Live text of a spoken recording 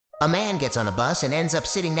A man gets on a bus and ends up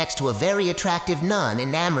sitting next to a very attractive nun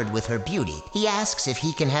enamored with her beauty. He asks if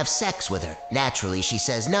he can have sex with her. Naturally, she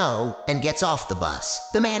says no and gets off the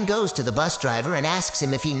bus. The man goes to the bus driver and asks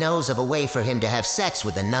him if he knows of a way for him to have sex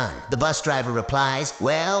with a nun. The bus driver replies,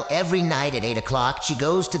 well, every night at 8 o'clock she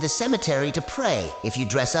goes to the cemetery to pray. If you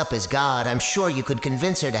dress up as God, I'm sure you could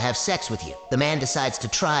convince her to have sex with you. The man decides to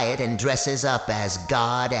try it and dresses up as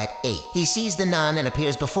God at 8. He sees the nun and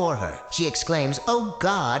appears before her. She exclaims, oh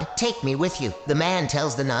God, take me with you. The man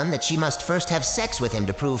tells the nun that she must first have sex with him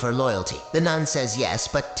to prove her loyalty. The nun says yes,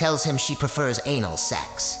 but tells him she prefers anal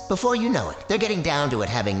sex. Before you know it, they're getting down to it,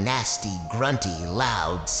 having nasty, grunty,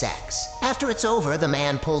 loud sex. After it's over, the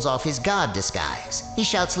man pulls off his God disguise. He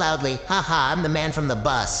shouts loudly, haha, I'm the man from the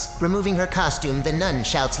bus. Removing her costume, the nun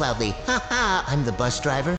shouts loudly, haha, I'm the bus driver.